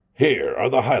Here are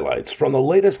the highlights from the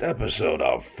latest episode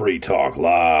of Free Talk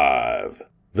Live.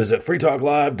 Visit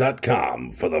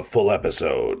freetalklive.com for the full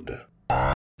episode.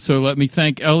 So let me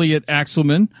thank Elliot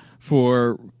Axelman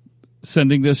for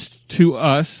sending this to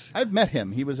us. I've met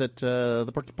him. He was at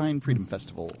the Porcupine Freedom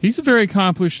Festival. He's a very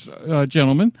accomplished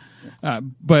gentleman,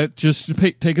 but just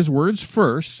to take his words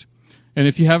first, and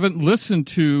if you haven't listened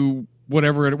to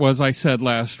whatever it was I said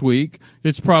last week,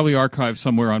 it's probably archived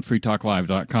somewhere on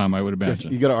freetalklive.com, I would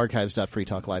imagine. You go to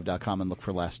archives.freetalklive.com and look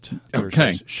for last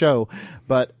Thursday's show.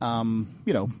 But,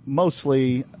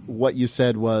 mostly what you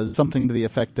said was something to the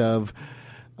effect of...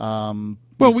 well,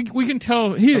 we can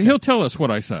tell. He'll tell us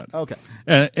what I said. Okay.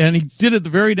 And he did it the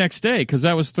very next day, because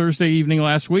that was Thursday evening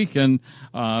last week. And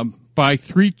by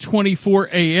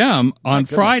 3:24 a.m. on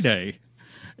Friday,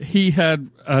 he had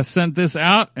sent this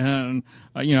out. And,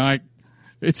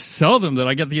 it's seldom that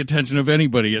I get the attention of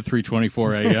anybody at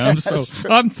 3:24 a.m., so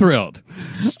I'm thrilled.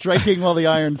 Striking while the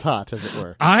iron's hot, as it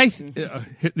were.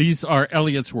 These are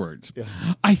Elliot's words. Yeah.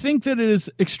 I think that it is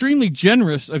extremely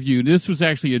generous of you. This was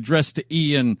actually addressed to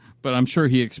Ian, but I'm sure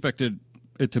he expected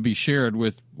it to be shared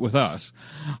with us.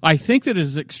 I think that it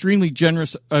is extremely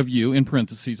generous of you, in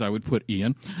parentheses I would put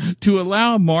Ian, to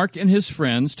allow Mark and his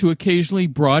friends to occasionally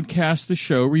broadcast the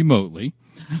show remotely,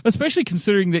 especially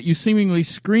considering that you seemingly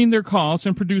screen their calls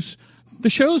and produce the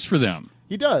shows for them.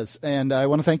 He does, and I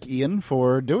want to thank Ian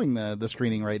for doing the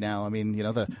screening right now. I mean,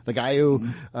 the guy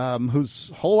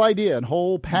whose whole idea and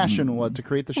whole passion was to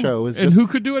create the show is and who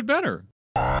could do it better?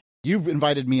 You've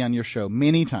invited me on your show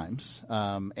many times,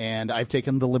 and I've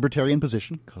taken the libertarian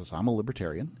position because I'm a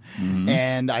libertarian,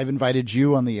 and I've invited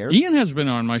you on the air. Ian has been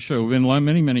on my show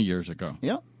many, many years ago.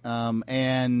 Yeah,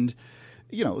 and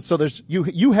so there's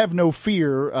you have no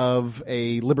fear of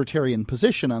a libertarian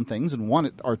position on things and want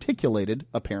it articulated,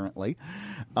 apparently,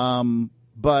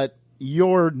 but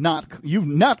you've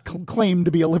not claimed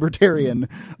to be a libertarian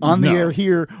on the air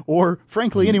here or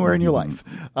frankly anywhere in your life.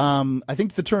 I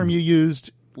think the term you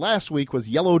used last week was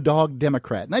yellow dog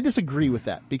Democrat, and I disagree with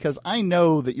that because I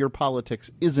know that your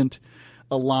politics isn't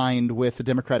aligned with the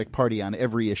Democratic Party on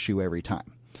every issue every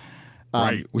time.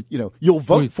 Right. You'll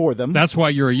vote for them. That's why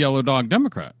you're a yellow dog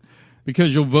Democrat,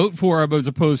 because you'll vote for them as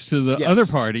opposed to the other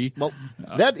party. Well,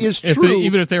 that is true.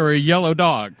 Even if they were a yellow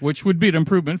dog, which would be an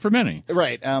improvement for many.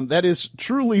 Right. That is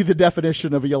truly the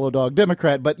definition of a yellow dog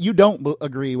Democrat, but you don't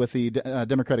agree with the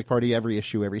Democratic Party every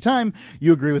issue every time.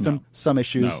 You agree with them some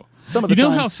issues. No. Some of the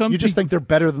time, you just think they're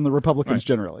better than the Republicans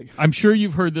generally. I'm sure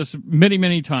you've heard this many,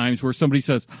 many times where somebody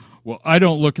says, well, I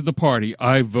don't look at the party.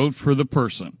 I vote for the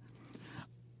person.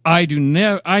 I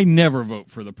never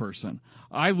vote for the person.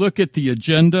 I look at the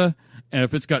agenda, and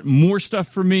if it's got more stuff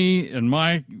for me and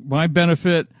my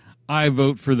benefit, I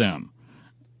vote for them.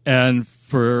 And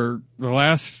for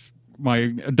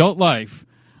my adult life,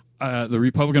 the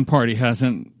Republican Party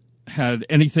hasn't had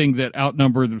anything that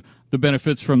outnumbered the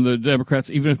benefits from the Democrats,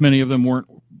 even if many of them weren't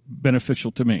beneficial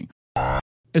to me.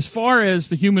 As far as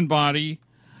the human body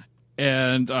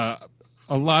and a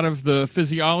lot of the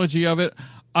physiology of it,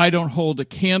 I don't hold a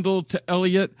candle to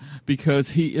Elliot because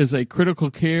he is a critical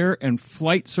care and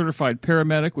flight certified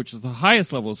paramedic, which is the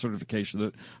highest level of certification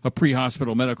that a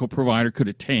pre-hospital medical provider could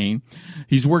attain.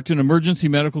 He's worked in emergency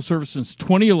medical service since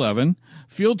 2011,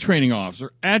 field training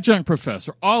officer, adjunct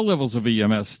professor, all levels of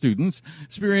EMS students,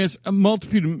 experienced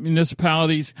multiple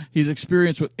municipalities. He's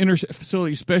experienced with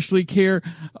inter-facility specialty care,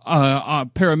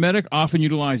 paramedic, often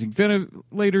utilizing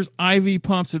ventilators, IV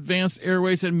pumps, advanced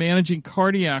airways, and managing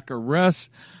cardiac arrests.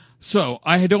 So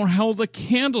I don't hold a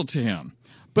candle to him.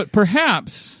 But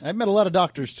perhaps... I've met a lot of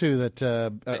doctors, too, that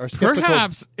are skeptical.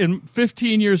 Perhaps in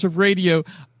 15 years of radio,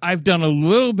 I've done a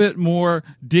little bit more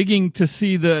digging to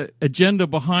see the agenda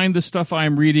behind the stuff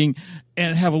I'm reading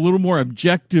and have a little more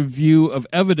objective view of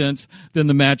evidence than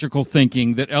the magical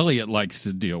thinking that Elliot likes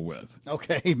to deal with.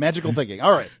 Okay, magical thinking.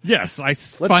 All right. Yes, I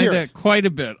find that quite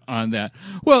a bit on that.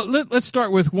 Well, let's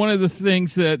start with one of the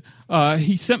things that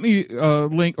he sent me a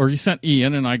link, or he sent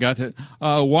Ian, and I got it,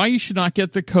 why you should not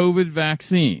get the COVID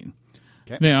vaccine.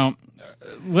 Okay. Now,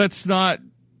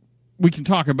 we can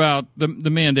talk about the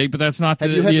mandate, but that's not the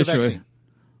issue. Have you had the vaccine?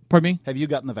 Pardon me? Have you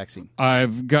gotten the vaccine?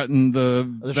 I've gotten the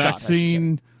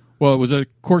vaccine. Shot, well, it was a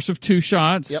course of 2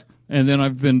 shots, Yep. And then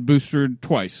I've been boosted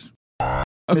twice.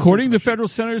 According to the Federal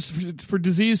Centers for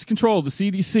Disease Control, the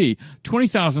CDC,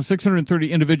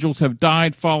 20,630 individuals have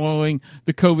died following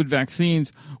the COVID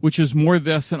vaccines, which is more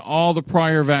deaths than all the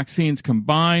prior vaccines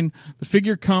combined. The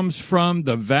figure comes from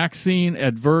the Vaccine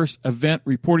Adverse Event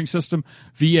Reporting System,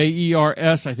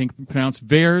 VAERS, I think pronounced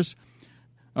VAERS.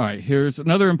 All right, here's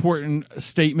another important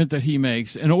statement that he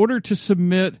makes. In order to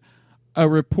submit a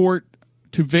report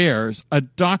to VAERS, a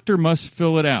doctor must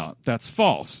fill it out. That's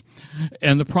false.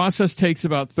 And the process takes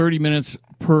about 30 minutes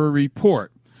per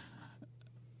report.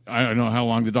 I don't know how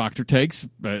long the doctor takes,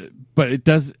 but it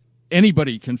does.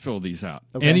 Anybody can fill these out.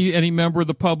 Okay. Any member of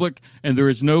the public, and there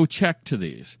is no check to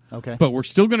these. Okay. But we're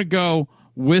still going to go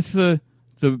with the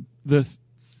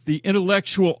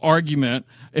intellectual argument,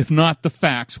 if not the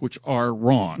facts, which are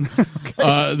wrong.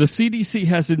 Okay. The CDC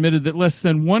has admitted that less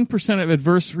than 1% of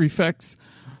adverse effects.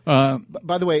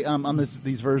 By the way, on these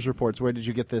VAERS reports, where did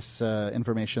you get this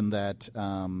information that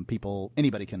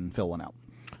anybody can fill one out?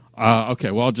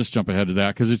 Okay, well, I'll just jump ahead to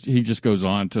that because he just goes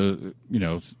on to,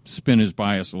 spin his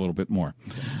bias a little bit more.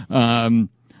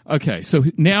 Okay, so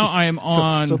now I am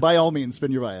on... So by all means,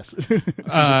 spin your bias.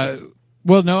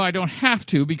 Well, no, I don't have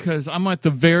to because I'm at the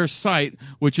VAERS site,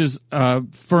 which is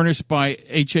furnished by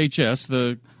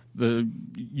HHS, the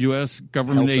U.S.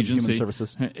 government Health agency. And Human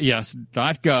Services. Yes,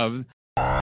 .gov.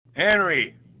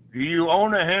 Henry, do you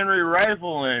own a Henry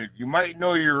rifle? And you might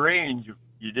know your range if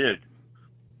you did.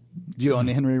 Do you own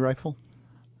a Henry rifle?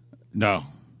 No.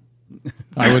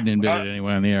 I wouldn't admit it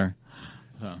anyway on the air.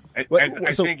 So. I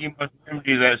think you must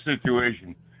empty that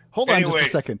situation. Hold on just a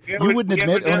second. You wouldn't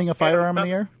admit owning a firearm in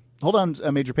the air? Hold on,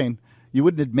 Major Payne. You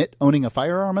wouldn't admit owning a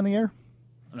firearm in the air?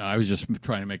 No, I was just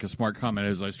trying to make a smart comment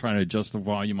as I was trying to adjust the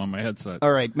volume on my headset.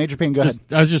 All right, Major Payne, go ahead.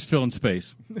 I was just filling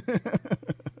space.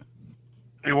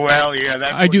 Well, yeah,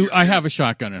 that's I do. I have a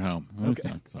shotgun at home.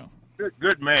 Okay, so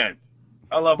good man.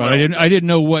 I love. But I didn't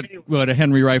know what a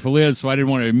Henry rifle is, so I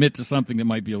didn't want to admit to something that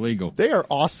might be illegal. They are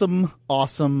awesome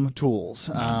tools.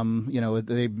 They're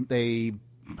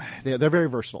very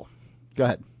versatile. Go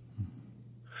ahead.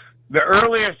 The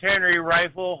earliest Henry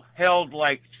rifle held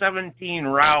like 17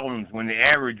 rounds when the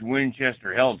average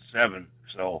Winchester held 7.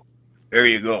 So there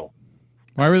you go.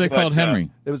 Why were they called Henry?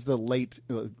 It was the late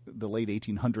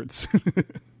 1800s.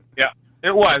 Yeah,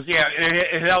 it was. Yeah,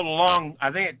 it held a long. I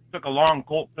think it took a long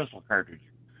Colt pistol cartridge.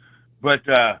 But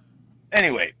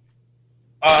anyway,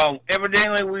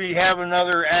 evidently we have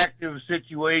another active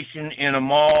situation in a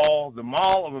mall, the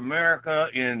Mall of America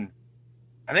in.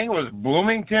 I think it was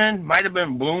Bloomington, might have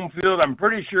been Bloomfield. I'm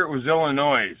pretty sure it was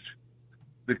Illinois.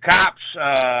 The cops,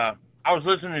 I was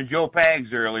listening to Joe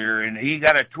Pags earlier, and he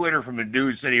got a Twitter from a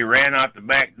dude said he ran out the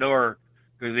back door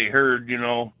because he heard,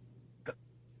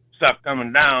 stuff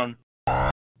coming down.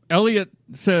 Elliot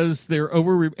says they're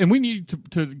and we need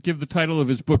to give the title of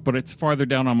his book, but it's farther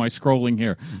down on my scrolling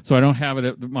here, so I don't have it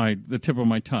at the tip of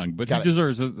my tongue. But he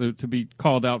deserves to be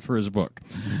called out for his book.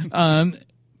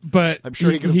 But I'm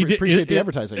sure he can appreciate the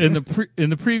advertising. In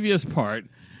the previous part,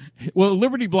 well,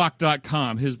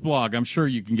 LibertyBlock.com, his blog, I'm sure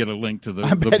you can get a link to the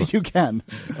I bet book. you can.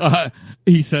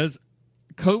 He says,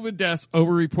 COVID deaths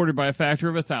overreported by a factor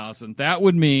of 1,000. That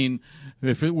would mean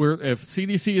if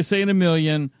CDC is saying 1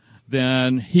 million,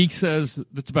 then he says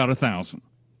it's about 1,000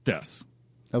 deaths.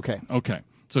 Okay.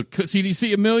 So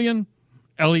CDC 1 million,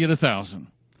 Elliot 1,000.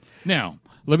 Now,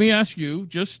 let me ask you,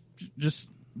 just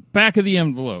back of the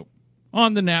envelope,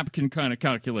 on the napkin kind of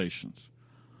calculations.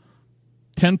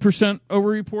 10%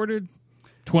 overreported?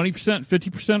 20%?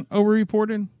 50%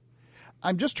 overreported?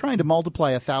 I'm just trying to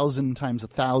multiply 1,000 times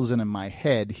 1,000 in my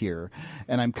head here,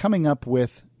 and I'm coming up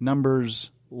with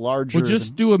numbers larger. Well,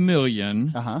 just do 1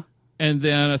 million. Uh-huh. And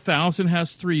then 1,000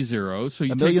 has 3 zeros, so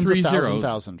you take 3 zeros.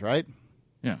 1,000, right?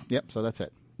 Yeah. Yep, so that's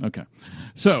it. Okay.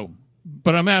 So,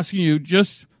 but I'm asking you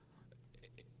just...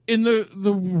 in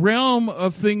the realm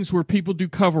of things where people do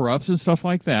cover-ups and stuff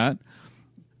like that,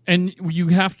 and you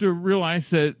have to realize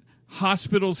that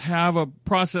hospitals have a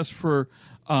process for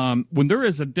when there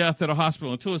is a death at a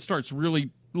hospital, until it starts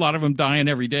really, a lot of them dying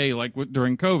every day, like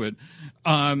during COVID,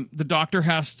 the doctor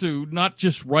has to not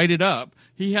just write it up,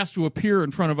 he has to appear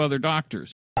in front of other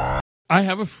doctors. I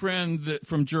have a friend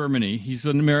from Germany. He's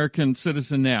an American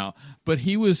citizen now, but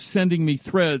he was sending me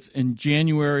threads in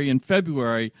January and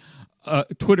February,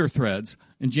 Twitter threads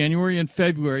in January and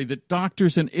February that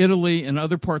doctors in Italy and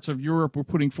other parts of Europe were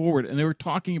putting forward, and they were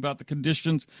talking about the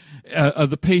conditions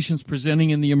of the patients presenting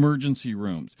in the emergency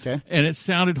rooms. Okay. And it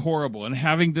sounded horrible, and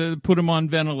having to put them on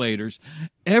ventilators.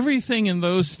 Everything in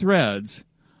those threads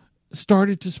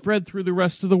started to spread through the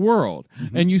rest of the world.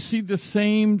 Mm-hmm. And you see the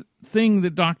same thing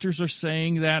that doctors are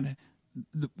saying that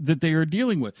they are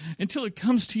dealing with, until it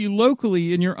comes to you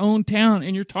locally in your own town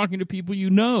and you're talking to people you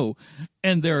know,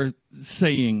 and they're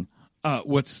saying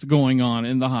what's going on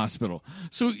in the hospital.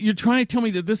 So you're trying to tell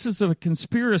me that this is a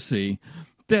conspiracy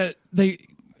that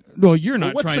you're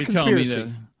not trying to tell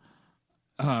me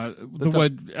that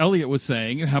what Elliot was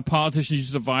saying, how politicians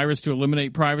use a virus to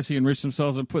eliminate privacy, enrich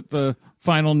themselves, and put the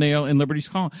final nail in Liberty's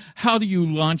column. How do you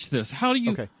launch this? How do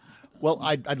you... Okay. Well,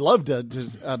 I'd love to.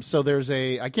 So there's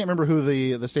I can't remember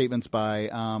who the statement's by,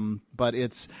 but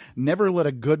it's never let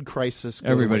a good crisis go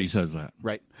Everybody waste. says that.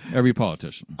 Right. Every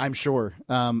politician. I'm sure.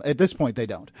 At this point, they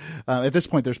don't. At this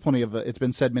point, there's plenty of. It's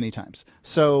been said many times.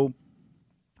 So,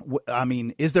 I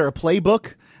mean, is there a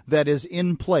playbook that is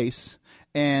in place?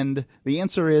 And the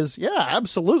answer is, yeah,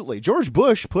 absolutely. George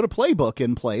Bush put a playbook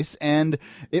in place, and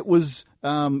it was,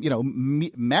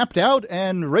 mapped out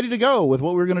and ready to go with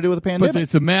what we were going to do with the pandemic. But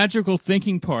the magical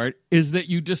thinking part is that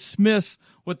you dismiss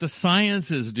what the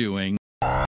science is doing.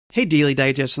 Hey, Daily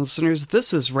Digest listeners,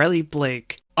 this is Riley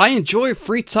Blake. I enjoy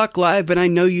Free Talk Live, and I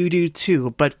know you do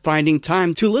too, but finding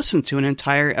time to listen to an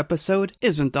entire episode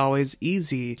isn't always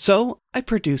easy. So, I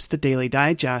produce the Daily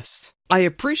Digest. I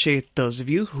appreciate those of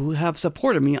you who have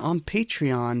supported me on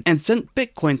Patreon and sent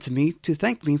Bitcoin to me to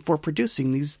thank me for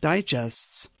producing these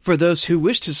digests. For those who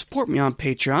wish to support me on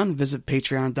Patreon, visit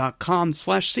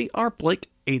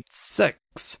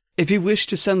patreon.com/crblake86. If you wish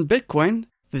to send Bitcoin,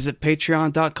 visit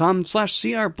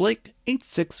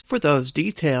patreon.com/crblake86 for those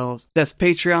details. That's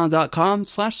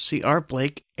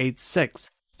patreon.com/crblake86.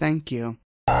 Thank you.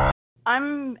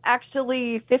 I'm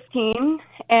actually 15,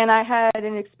 and I had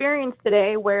an experience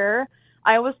today where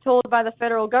I was told by the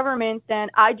federal government that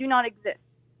I do not exist.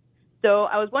 So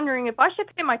I was wondering if I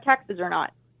should pay my taxes or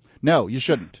not. No, you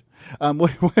shouldn't. How did they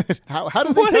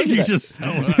What tell did you you that? just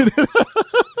tell us?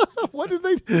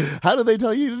 How did they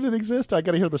tell you you didn't exist? I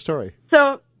got to hear the story.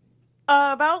 So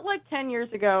about 10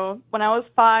 years ago, when I was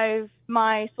 5,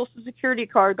 my Social Security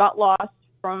card got lost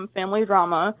from family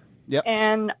drama. Yep.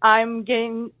 And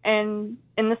in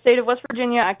the state of West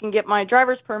Virginia, I can get my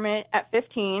driver's permit at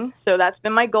 15. So that's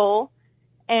been my goal.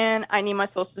 And I need my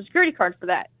Social Security card for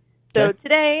that. So Okay.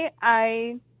 today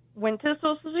I went to the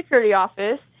Social Security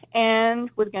office and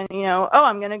was going to,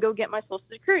 I'm going to go get my Social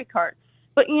Security card.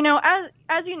 But,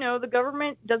 as you know, the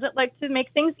government doesn't like to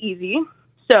make things easy.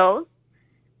 So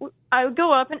I would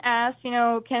go up and ask,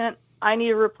 can I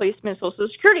need a replacement Social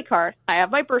Security card? I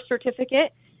have my birth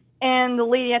certificate. And the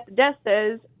lady at the desk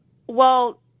says,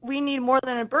 well, we need more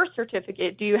than a birth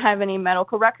certificate. Do you have any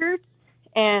medical records?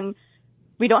 And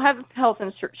we don't have health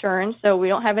insurance, so we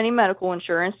don't have any medical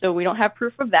insurance, so we don't have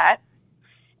proof of that.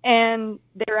 And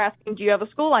they're asking, do you have a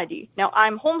school ID? Now,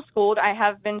 I'm homeschooled. I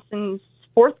have been since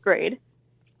 4th grade.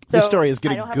 This so story is I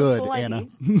getting don't have a good, school ID. Anna.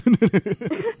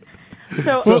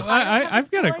 So So I don't have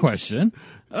I've got a school ID. question.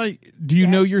 Do you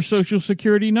know your Social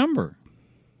Security number?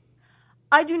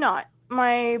 I do not.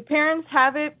 My parents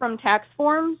have it from tax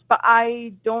forms, but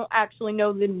I don't actually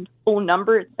know the full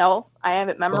number itself. I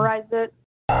haven't memorized it.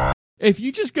 If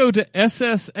you just go to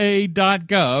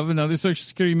ssa.gov, another Social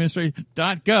Security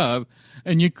Administration.gov,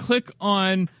 and you click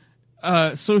on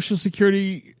Social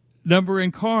Security number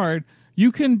and card,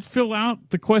 you can fill out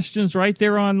the questions right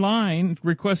there online,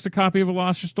 request a copy of a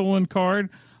lost or stolen card,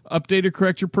 update or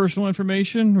correct your personal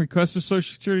information, request a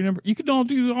Social Security number. You can all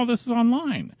do all this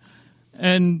online.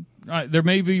 And there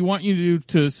may be want you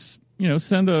to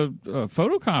send a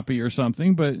photocopy or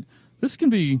something, but this can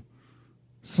be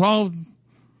solved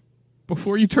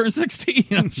before you turn 16.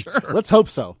 I'm sure. Let's hope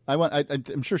so.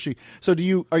 I'm sure she. So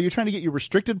are you trying to get your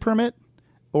restricted permit,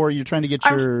 or are you trying to get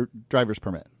your driver's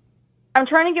permit? I'm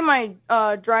trying to get my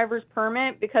driver's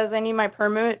permit because I need my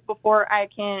permit before I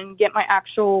can get my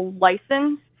actual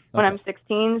license when I'm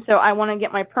 16. So I want to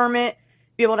get my permit,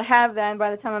 be able to have that, and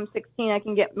by the time I'm 16, I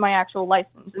can get my actual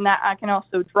license, and that I can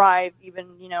also drive even,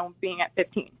 being at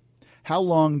 15. How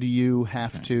long do you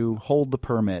have to hold the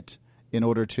permit in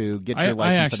order to get your I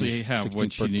license? actually have 16th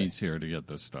what she birthday? needs here to get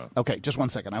this stuff. Okay, just one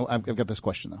second. I've got this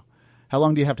question, though. How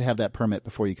long do you have to have that permit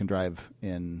before you can drive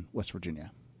in West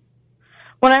Virginia?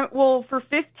 For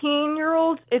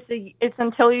 15-year-olds, it's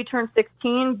until you turn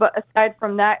 16, but aside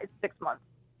from that, it's 6 months.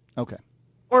 Okay.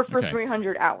 Or for Okay.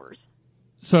 300 hours.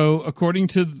 So according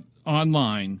to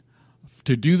online,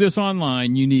 to do this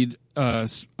online, you need a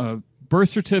birth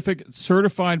certificate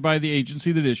certified by the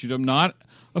agency that issued them, not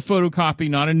a photocopy,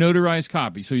 not a notarized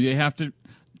copy. So you have to,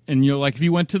 and if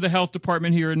you went to the health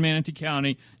department here in Manatee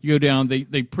County, you go down,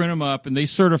 they print them up, and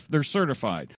they're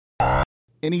certified.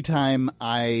 Anytime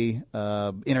I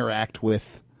interact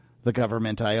with the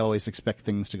government, I always expect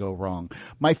things to go wrong.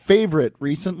 My favorite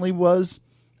recently was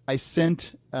I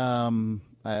sent for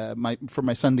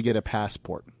my son to get a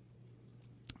passport.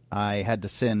 I had to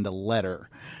send a letter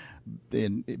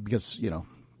because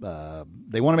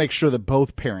they want to make sure that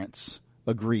both parents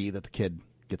agree that the kid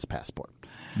gets a passport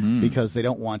because they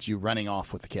don't want you running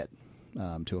off with the kid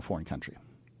to a foreign country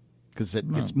because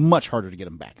it's much harder to get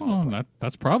them back. Well,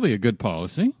 that's probably a good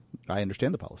policy. I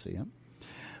understand the policy, yeah.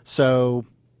 So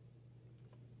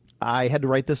I had to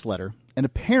write this letter, and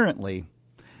apparently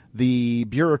the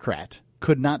bureaucrat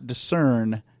could not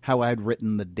discern how I'd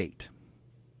written the date.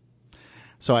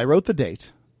 So I wrote the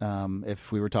date,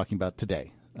 if we were talking about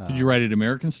today. Did you write it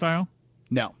American style?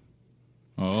 No.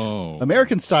 Oh.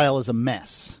 American style is a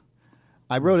mess.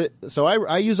 I wrote it, so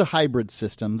I use a hybrid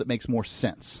system that makes more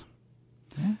sense.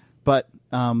 But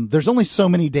there's only so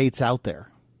many dates out there.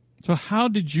 So how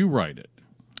did you write it?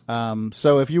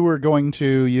 So if you were going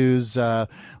to use,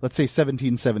 let's say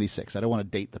 1776, I don't want to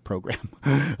date the program.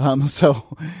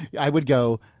 So I would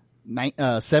go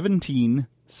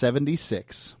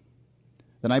 1776.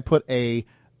 Then I put a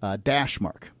dash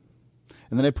mark.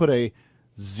 And then I put a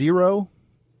 0.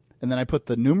 And then I put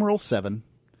the numeral 7.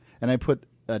 And I put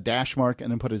a dash mark.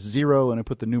 And then put a 0. And I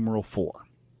put the numeral 4.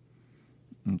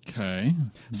 Okay.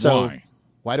 So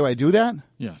why do I do that?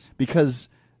 Yes. Because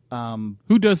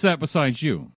who does that besides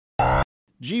you?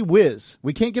 Gee whiz,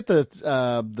 we can't get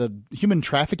the human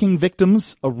trafficking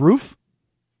victims a roof?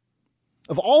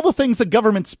 Of all the things the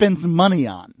government spends money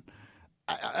on,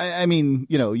 I mean,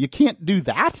 you can't do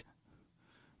that.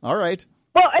 All right.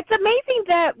 Well, it's amazing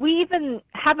that we even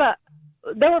have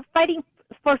they were fighting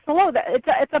for so long.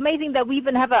 It's amazing that we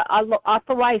even have a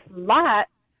authorized lot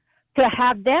to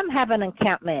have them have an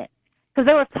encampment. Because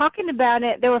they were talking about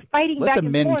it. They were fighting back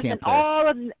and forth. And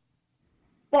all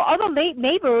the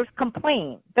neighbors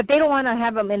complain that they don't want to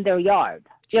have them in their yard.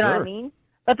 You know what I mean?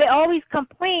 But they always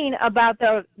complain about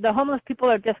the homeless people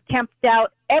are just camped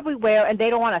out everywhere and they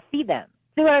don't want to see them.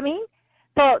 See what I mean?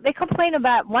 So they complain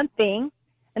about one thing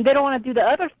and they don't want to do the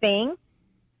other thing.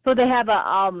 So they have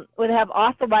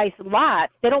authorized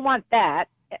lots. They don't want that,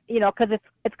 because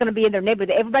it's going to be in their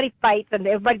neighborhood. Everybody fights and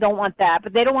everybody don't want that,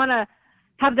 but they don't want to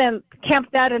have them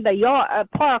camped out in the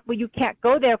park where you can't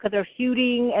go there because they're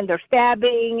shooting and they're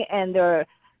stabbing and they're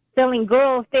selling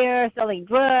girls there, selling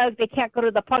drugs. They can't go to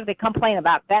the park. They complain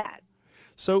about that.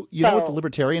 So you know what the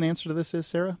libertarian answer to this is,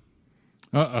 Sarah?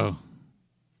 Uh-oh.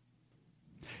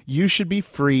 You should be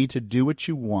free to do what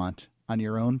you want on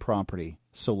your own property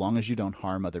so long as you don't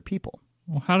harm other people.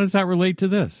 Well, how does that relate to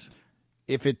this?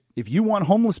 If you want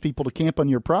homeless people to camp on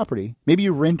your property, maybe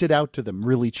you rent it out to them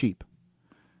really cheap.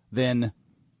 Then,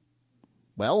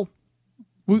 well,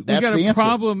 we that's got the a answer.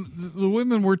 problem. The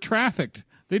women were trafficked.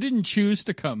 They didn't choose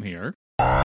to come here.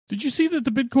 Did you see that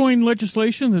the Bitcoin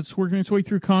legislation that's working its way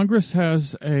through Congress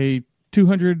has a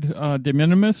 200 de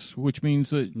minimis, which means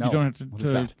that you don't have to. What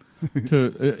is that?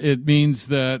 It means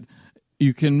that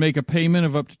you can make a payment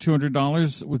of up to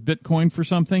 $200 with Bitcoin for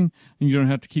something, and you don't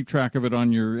have to keep track of it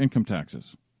on your income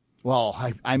taxes.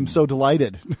 Well, I'm so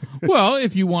delighted. Well,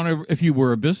 if you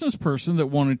were a business person that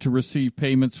wanted to receive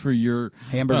payments for your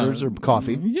hamburgers or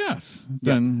coffee, yes,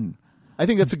 then I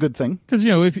think that's a good thing. Because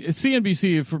if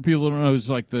CNBC, for people who don't know, is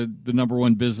like the number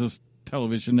one business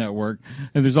television network,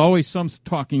 and there's always some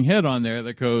talking head on there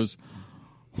that goes,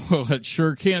 well, it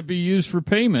sure can't be used for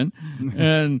payment,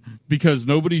 and because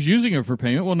nobody's using it for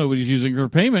payment. Well, nobody's using it for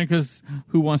payment because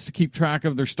who wants to keep track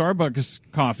of their Starbucks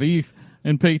coffee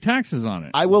and pay taxes on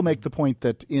it? I will make the point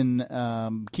that in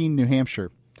Keene, New Hampshire,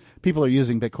 people are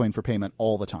using Bitcoin for payment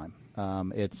all the time.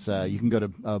 You can go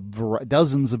to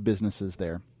dozens of businesses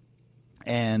there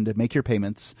and make your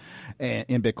payments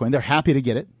in Bitcoin. They're happy to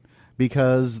get it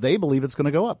because they believe it's going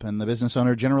to go up, and the business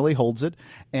owner generally holds it.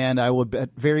 And I will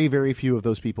bet very, very few of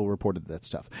those people reported that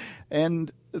stuff.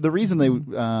 And the reason they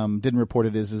didn't report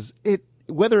it is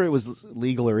whether it was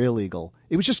legal or illegal,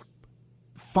 it was just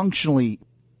functionally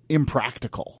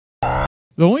impractical. The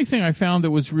only thing I found that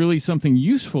was really something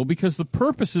useful, because the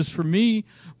purpose is for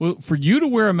you to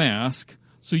wear a mask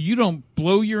so you don't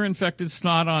blow your infected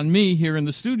snot on me here in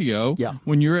the studio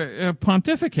when you're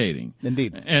pontificating.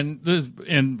 Indeed. And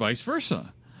vice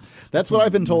versa. That's what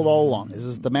I've been told all along,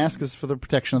 is the mask is for the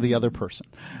protection of the other person.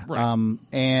 Right.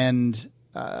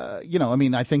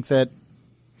 I think that...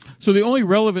 So the only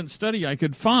relevant study I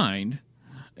could find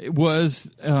was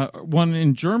one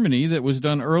in Germany that was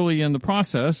done early in the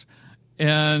process,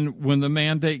 and when the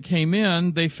mandate came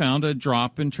in, they found a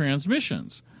drop in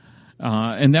transmissions.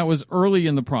 And that was early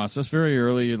in the process, very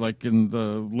early, like in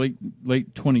the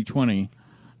late 2020.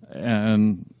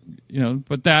 And,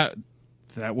 but that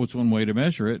was one way to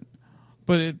measure it.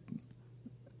 But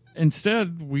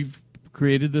instead, we've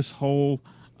created this whole,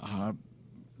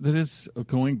 that is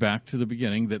going back to the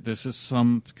beginning, that this is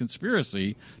some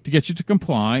conspiracy to get you to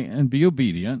comply and be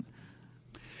obedient.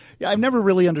 Yeah, I've never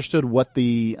really understood what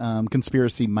the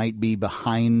conspiracy might be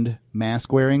behind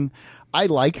mask wearing. I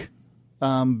like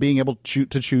being able to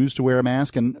choose to wear a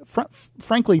mask. And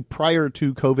frankly, prior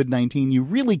to COVID-19, you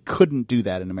really couldn't do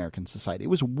that in American society.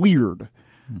 It was weird,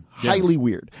 highly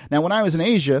weird. Now, when I was in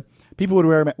Asia, people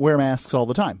would wear masks all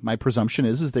the time. My presumption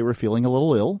is they were feeling a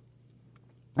little ill,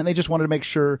 And they just wanted to make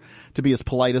sure to be as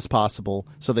polite as possible,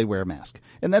 so they wear a mask.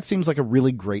 And that seems like a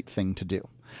really great thing to do.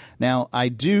 Now, I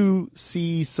do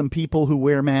see some people who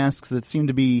wear masks that seem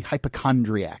to be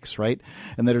hypochondriacs, right?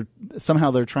 And that are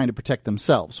somehow they're trying to protect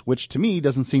themselves, which to me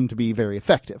doesn't seem to be very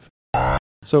effective.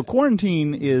 So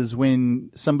quarantine is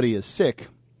when somebody is sick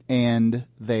and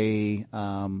they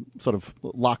sort of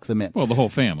lock them in. Well, the whole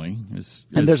family is.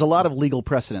 And there's a lot of legal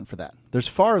precedent for that. There's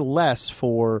far less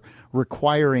for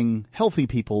requiring healthy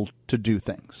people to do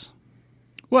things.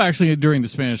 Well, actually, during the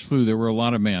Spanish flu, there were a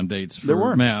lot of mandates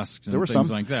for masks and things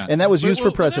like that. And that was used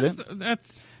for precedent.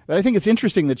 That's But I think it's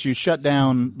interesting that you shut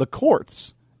down the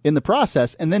courts in the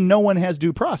process, and then no one has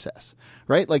due process,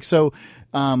 right? Like, so,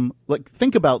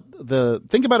 think about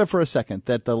it for a second.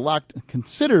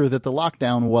 Consider that the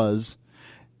lockdown was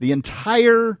the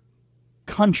entire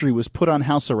country was put on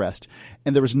house arrest,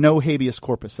 and there was no habeas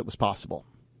corpus that was possible.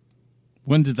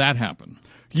 When did that happen?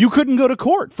 You couldn't go to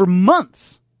court for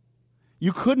months.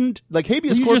 You couldn't,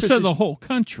 habeas corpus. You just said the whole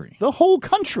country. The whole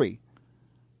country.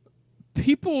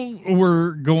 People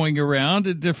were going around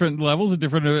at different levels, at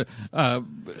different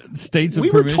states of permission. We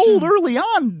permission. were told early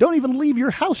on, don't even leave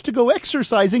your house to go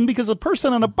exercising because a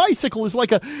person on a bicycle is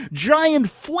like a giant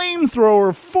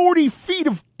flamethrower, 40 feet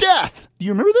of death. Do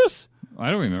you remember this?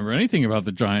 I don't remember anything about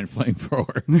the giant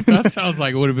flamethrower. That sounds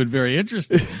like it would have been very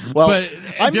interesting. Well, but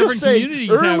I'm just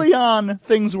saying, early on,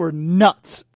 things were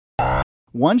nuts.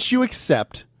 Once you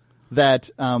accept that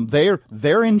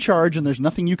they're in charge and there's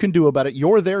nothing you can do about it,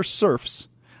 you're their serfs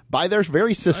by their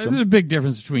very system. There's a big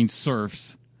difference between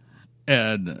serfs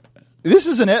and... This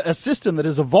is a system that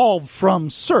has evolved from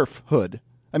serfhood.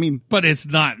 I mean... But it's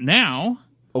not now.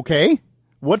 Okay.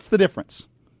 What's the difference?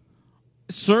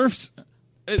 Serfs...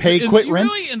 Pay, quit, rinse?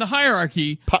 Really, in the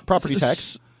hierarchy... property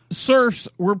tax. Serfs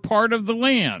were part of the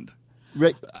land.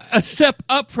 Right. A step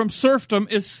up from serfdom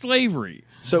is slavery.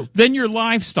 So then you're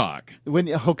livestock.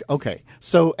 Okay.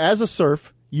 So as a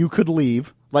serf, you could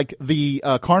leave. Like the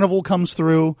carnival comes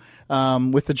through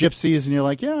with the gypsies, and you're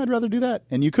like, yeah, I'd rather do that.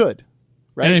 And you could.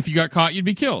 Right? And if you got caught, you'd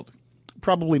be killed.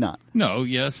 Probably not. No,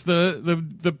 yes.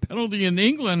 The penalty in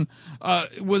England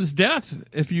was death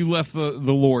if you left the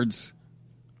lords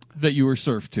that you were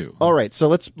serfed to. All right, so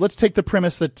let's take the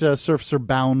premise that serfs are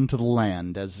bound to the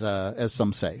land, as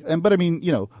some say. But I mean,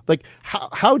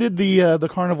 how did the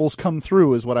carnivals come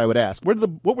through? Is what I would ask. What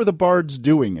were the bards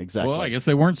doing exactly? Well, I guess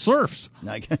they weren't serfs.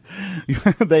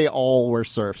 They all were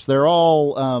serfs. They're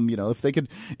all, if they could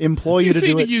employ you to do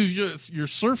it. You seem to use your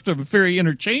serfdom very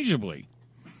interchangeably.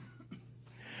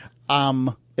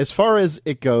 As far as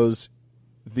it goes,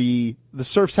 the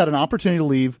serfs had an opportunity to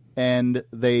leave, and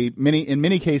they in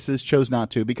many cases chose not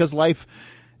to, because life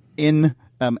in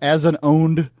as an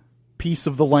owned piece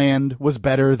of the land was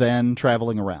better than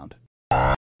traveling around.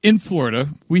 In Florida,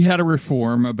 we had a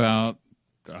reform about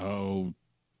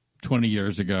 20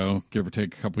 years ago, give or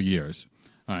take a couple years.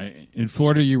 In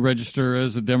Florida, you register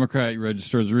as a Democrat, you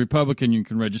register as a Republican, you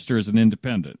can register as an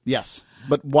independent. Yes,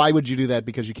 but why would you do that?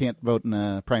 Because you can't vote in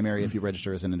a primary if you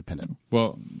register as an independent.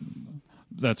 Well,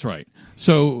 that's right.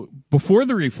 So before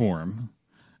the reform,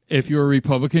 if you're a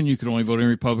Republican, you could only vote in a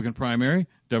Republican primary,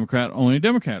 Democrat, only a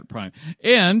Democrat primary.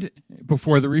 And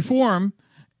before the reform,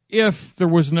 if there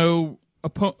was no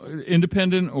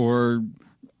independent or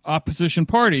opposition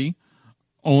party,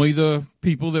 only the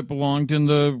people that belonged in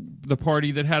the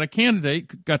party that had a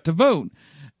candidate got to vote.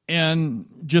 And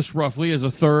just roughly as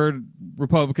a third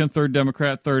Republican, third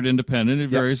Democrat, third independent, it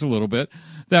varies a little bit.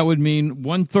 That would mean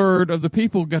 1/3 of the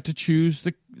people got to choose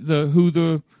who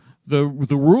the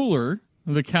ruler,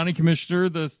 the county commissioner,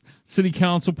 the city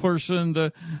council person,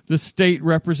 the state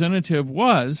representative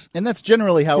was. And that's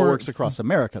generally how it works across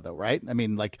America, though, right? I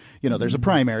mean, there's a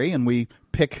primary, and we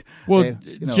pick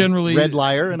generally red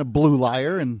liar and a blue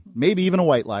liar and maybe even a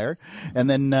white liar, and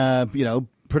then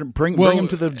bring him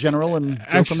to the general and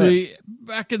go from there.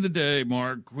 Back in the day,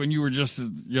 Mark, when you were just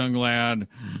a young lad,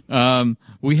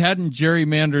 we hadn't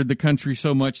gerrymandered the country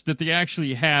so much that they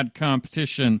actually had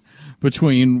competition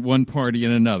between one party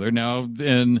and another. Now,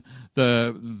 in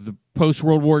the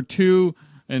post-World War II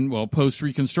and, post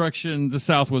Reconstruction, the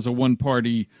South was a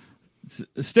one-party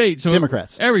state. So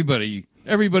Democrats. Everybody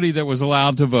that was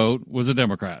allowed to vote was a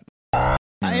Democrat.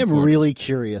 I am really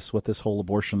curious what this whole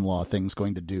abortion law thing's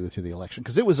going to do to the election,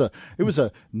 because it was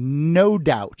a no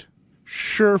doubt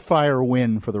surefire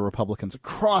win for the Republicans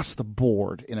across the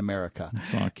board in America.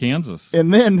 Saw Kansas,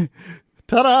 and then,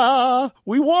 ta-da!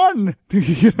 We won.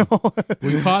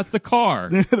 We caught the car,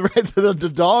 right?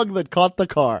 The dog that caught the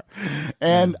car,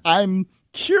 and I'm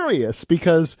curious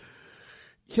because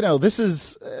this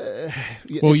is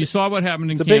well, you saw what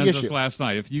happened in it's a big Kansas issue. last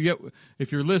night. If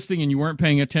you're listening and you weren't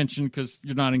paying attention because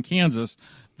you're not in Kansas,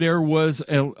 there was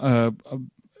a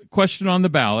question on the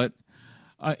ballot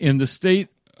in the state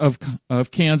of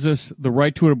Kansas. The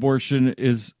right to an abortion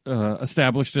is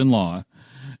established in law,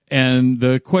 and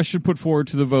the question put forward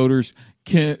to the voters: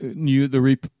 can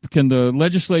the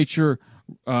legislature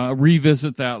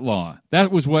revisit that law?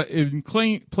 That was what, in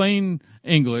plain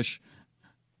English,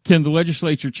 can the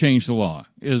legislature change the law?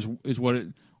 Is what it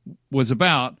was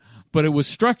about. But it was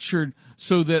structured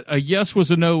so that a yes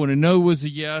was a no and a no was a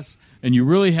yes, and you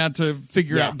really had to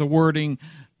figure out the wording.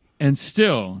 And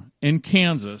still, in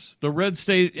Kansas, the red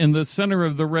state in the center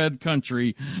of the red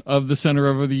country of the center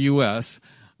of the U.S.,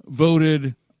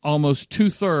 voted almost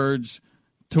 2/3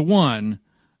 to 1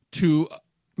 to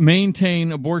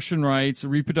maintain abortion rights,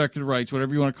 reproductive rights,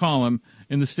 whatever you want to call them,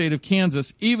 in the state of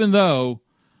Kansas, even though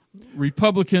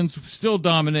Republicans still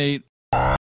dominate.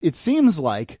 It seems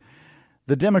like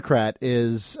the Democrat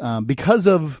is, because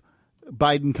of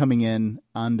Biden coming in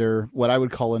under what I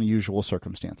would call unusual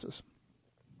circumstances,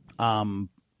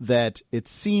 that it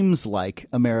seems like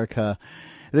America,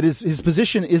 that his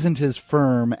position isn't as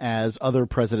firm as other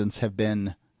presidents have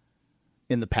been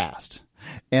in the past,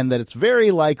 and that it's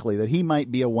very likely that he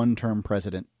might be a one-term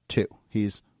president too.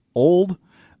 He's old.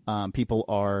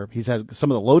 He's has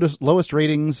some of the lowest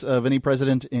ratings of any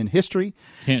president in history.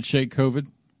 Can't shake COVID,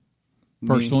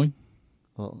 personally.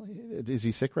 Well, is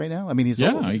he sick right now? I mean, he's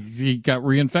old. He got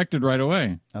reinfected right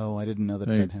away. Oh, I didn't know that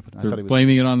happened. I They're thought he was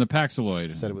blaming it on the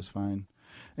Paxlovid. Said it was fine.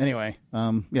 Anyway,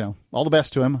 all the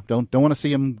best to him. Don't want to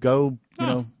see him go,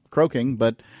 croaking,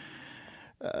 but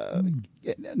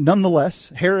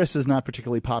nonetheless, Harris is not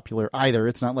particularly popular either.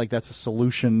 It's not like that's a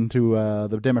solution to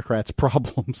the Democrats'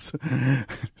 problems.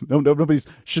 Nobody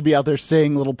should be out there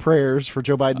saying little prayers for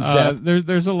Joe Biden's death.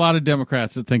 There's a lot of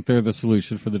Democrats that think they're the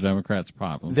solution for the Democrats'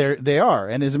 problems. They are,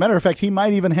 and as a matter of fact, he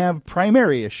might even have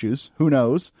primary issues. Who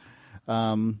knows?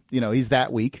 He's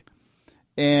that weak,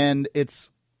 and it's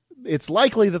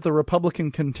likely that the Republican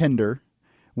contender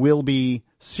will be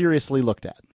seriously looked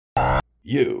at.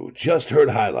 You just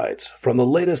heard highlights from the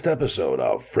latest episode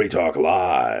of Free Talk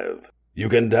Live. You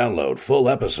can download full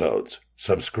episodes,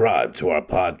 subscribe to our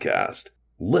podcast,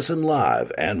 listen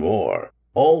live, and more,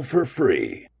 all for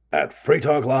free at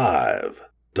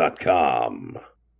freetalklive.com.